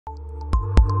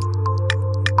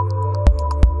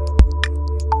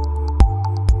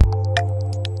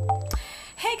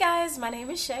guys, my name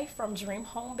is Shay from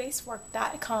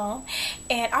DreamHomeBasedWork.com,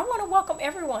 and I want to welcome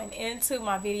everyone into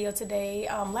my video today.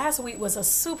 Last week was a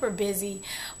super busy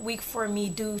week for me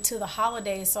due to the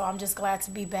holidays, so I'm just glad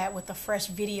to be back with a fresh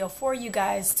video for you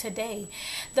guys today.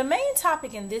 The main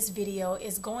topic in this video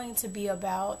is going to be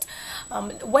about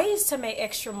ways to make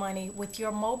extra money with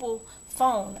your mobile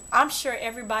phone. I'm sure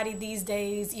everybody these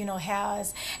days,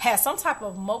 has some type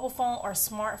of mobile phone or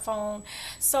smartphone.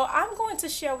 So I'm going to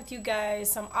share with you guys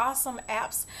some awesome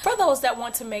apps for those that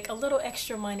want to make a little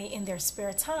extra money in their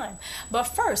spare time. But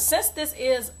first, since this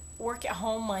is Work at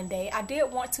Home Monday, I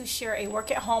did want to share a work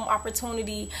at home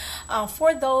opportunity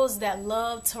for those that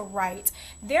love to write.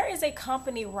 There is a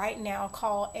company right now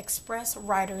called Express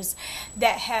Writers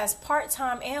that has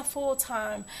part-time and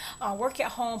full-time work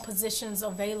at home positions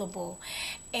available,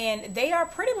 and they are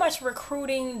pretty much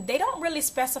recruiting. They don't really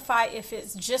specify if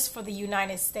it's just for the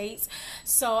United States,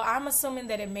 so I'm assuming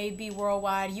that it may be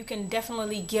worldwide. You can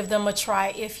definitely give them a try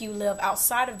if you live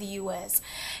outside of the US.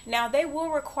 Now, they will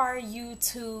require you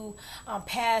to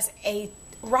pass a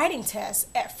writing test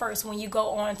at first when you go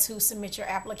on to submit your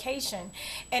application.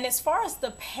 And as far as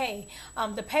the pay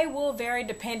will vary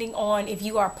depending on if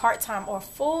you are part-time or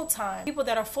full-time. People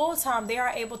that are full-time, they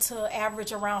are able to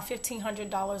average around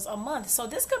 $1,500 a month. So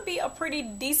this could be a pretty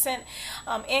decent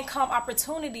income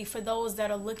opportunity for those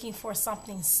that are looking for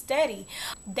something steady.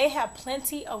 They have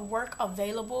plenty of work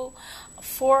available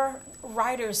for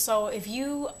writers. So if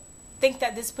you think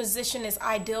that this position is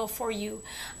ideal for you,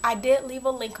 I did leave a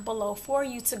link below for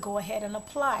you to go ahead and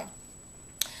apply.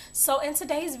 So in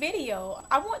today's video,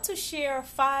 I want to share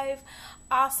 5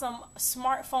 awesome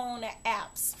smartphone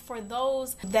apps for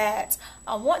those that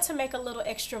want to make a little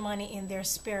extra money in their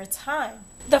spare time.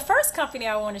 The first company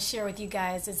I want to share with you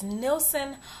guys is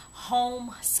Nielsen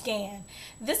Home Scan.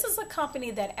 This is a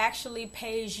company that actually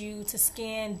pays you to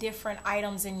scan different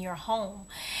items in your home.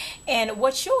 And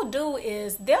what you'll do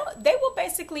is they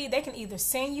can either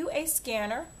send you a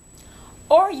scanner,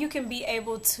 or you can be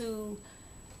able to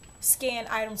scan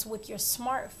items with your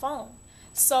smartphone.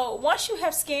 So once you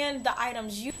have scanned the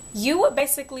items, you would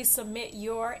basically submit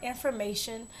your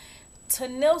information to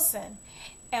Nielsen.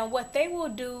 And what they will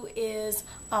do is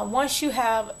once you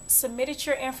have submitted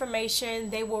your information,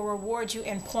 they will reward you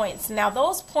in points. Now,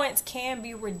 those points can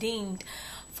be redeemed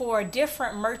for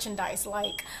different merchandise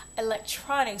like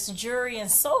electronics, jewelry, and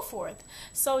so forth.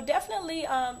 So definitely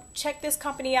check this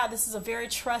company out. This is a very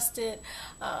trusted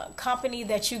company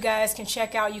that you guys can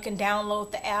check out. You can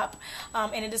download the app,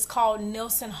 and it is called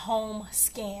Nielsen Home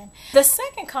Scan. The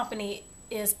second company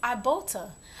is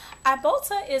Ibotta.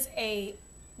 Ibotta is a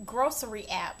grocery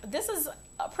app. This is an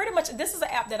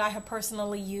app that I have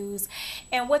personally used,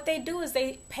 and what they do is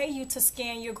they pay you to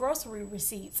scan your grocery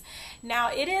receipts.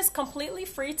 Now, it is completely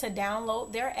free to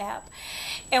download their app,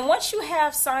 and once you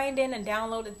have signed in and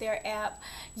downloaded their app,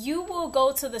 you will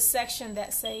go to the section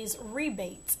that says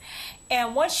rebates.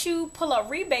 And once you pull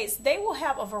up rebates, they will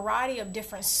have a variety of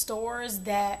different stores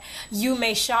that you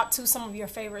may shop to. Some of your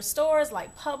favorite stores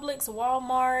like Publix,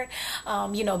 Walmart,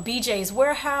 BJ's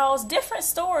Warehouse, different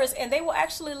stores, and they will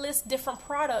actually list different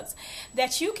products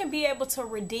that you can be able to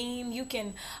redeem. You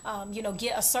can,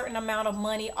 get a certain amount of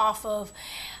money off of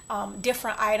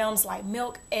different items like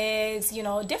milk, eggs,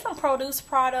 different produce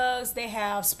products. They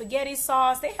have spaghetti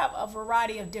sauce. They have a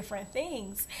variety of different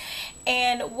things.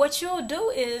 And what you'll do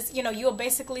is, you'll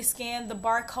basically scan the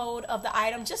barcode of the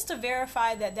item just to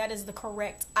verify that that is the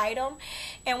correct item.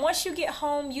 And once you get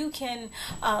home, you can,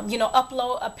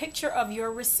 upload a picture of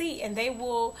your receipt, and they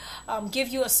will give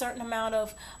you a certain amount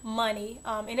of money.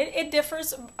 And it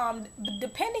differs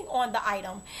depending on the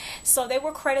item. So they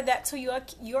will credit that to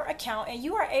your account, and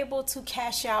you are able to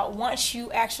cash out once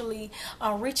you actually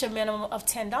reach a minimum of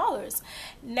 $10.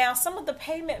 Now, some of the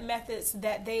payment methods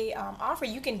that they offer,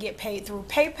 you can get paid through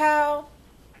PayPal,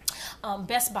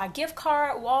 Best Buy gift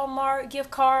card, Walmart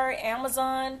gift card,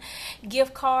 Amazon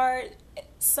gift card.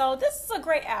 So this is a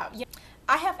great app.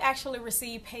 I have actually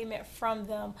received payment from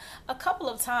them a couple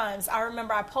of times. I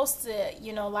remember I posted,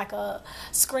 like a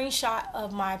screenshot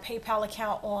of my PayPal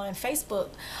account on Facebook.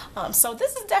 So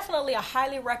this is definitely a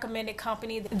highly recommended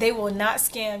company. They will not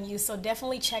scam you, so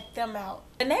definitely check them out.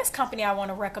 The next company I want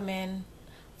to recommend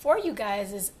for you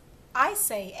guys is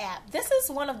iSay app. This is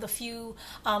one of the few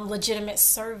legitimate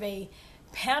survey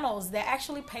panels that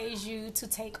actually pays you to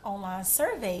take online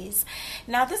surveys.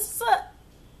 Now, this is a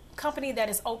company that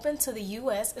is open to the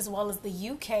US as well as the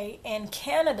UK and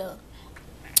Canada.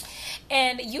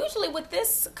 And usually with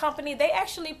this company, they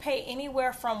actually pay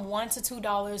anywhere from $1 to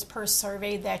 $2 per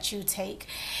survey that you take.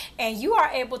 And you are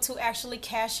able to actually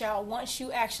cash out once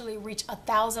you actually reach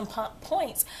 1,000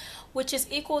 points, which is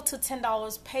equal to $10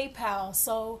 PayPal.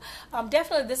 So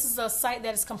definitely this is a site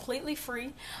that is completely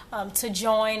free to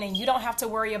join, and you don't have to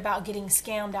worry about getting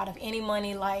scammed out of any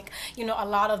money like, you know, a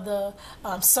lot of the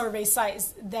survey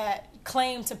sites that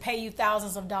claim to pay you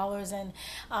thousands of dollars and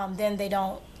then they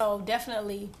don't. So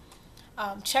definitely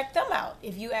check them out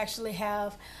if you actually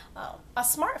have a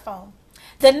smartphone.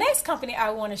 The next company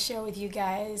I want to share with you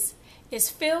guys is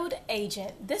Field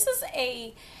Agent. This is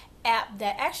a app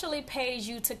that actually pays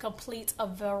you to complete a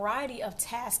variety of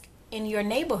tasks in your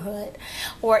neighborhood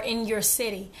or in your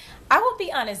city. I will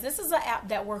be honest, this is an app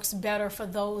that works better for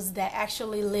those that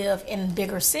actually live in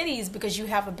bigger cities because you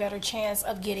have a better chance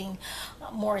of getting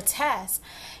more tasks.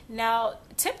 Now,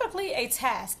 typically a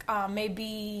task may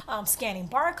be scanning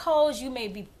barcodes, you may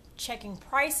be checking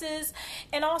prices,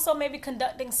 and also maybe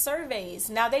conducting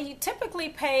surveys. Now, they typically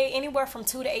pay anywhere from $2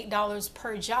 to $8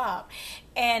 per job,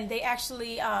 and they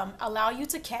actually allow you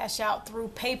to cash out through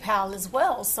PayPal as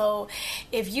well. So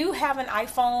if you have an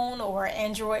iPhone or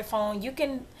Android phone, you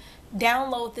can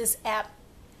download this app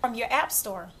from your app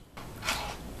store.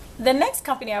 The next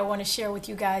company I want to share with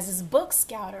you guys is Book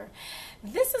Scouter.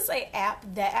 This is an app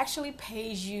that actually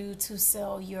pays you to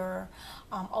sell your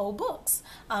old books.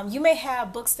 You may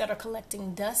have books that are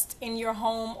collecting dust in your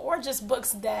home, or just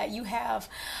books that you have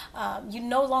you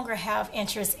no longer have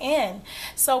interest in.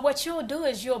 So what you'll do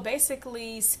is you'll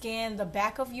basically scan the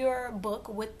back of your book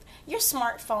with your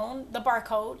smartphone, the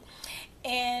barcode,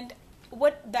 and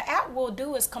what the app will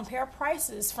do is compare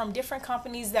prices from different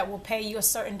companies that will pay you a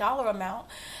certain dollar amount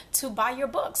to buy your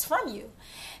books from you.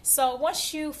 So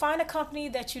once you find a company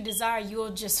that you desire,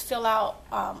 you'll just fill out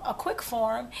a quick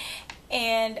form,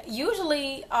 and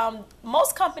usually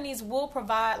most companies will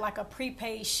provide like a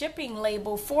prepaid shipping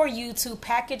label for you to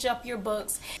package up your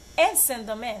books and send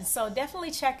them in. So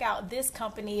definitely check out this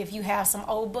company if you have some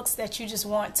old books that you just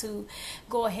want to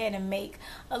go ahead and make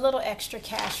a little extra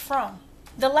cash from.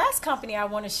 The last company I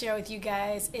want to share with you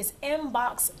guys is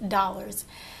Inbox Dollars.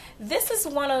 This is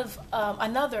one of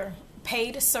another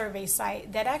paid survey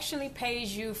site that actually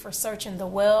pays you for searching the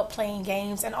web, playing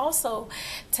games, and also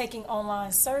taking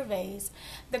online surveys.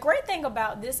 The great thing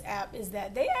about this app is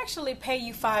that they actually pay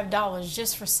you $5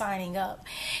 just for signing up,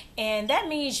 and that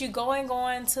means you going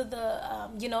on to the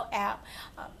app,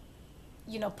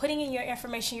 putting in your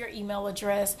information, your email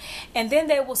address, and then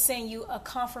they will send you a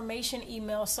confirmation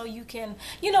email so you can,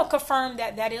 confirm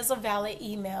that that is a valid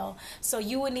email. So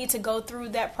you would need to go through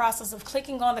that process of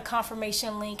clicking on the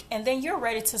confirmation link, and then you're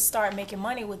ready to start making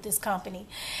money with this company.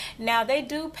 Now, they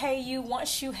do pay you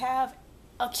once you have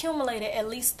accumulated at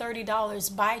least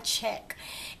 $30 by check,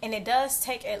 and it does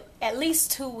take at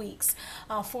least 2 weeks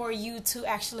for you to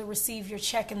actually receive your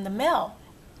check in the mail.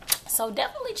 So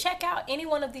definitely check out any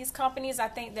one of these companies. I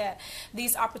think that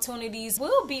these opportunities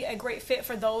will be a great fit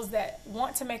for those that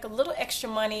want to make a little extra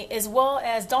money, as well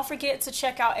as don't forget to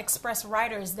check out Express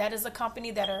Writers. That is a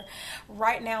company that are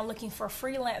right now looking for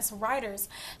freelance writers.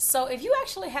 So if you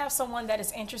actually have someone that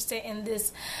is interested in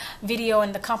this video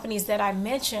and the companies that I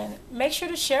mentioned, make sure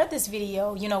to share this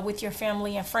video, with your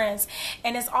family and friends.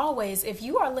 And as always, if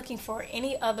you are looking for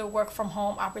any other work from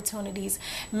home opportunities,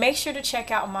 make sure to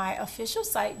check out my official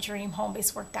site,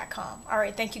 dreamhomebasedwork.com. All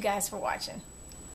right, thank you guys for watching.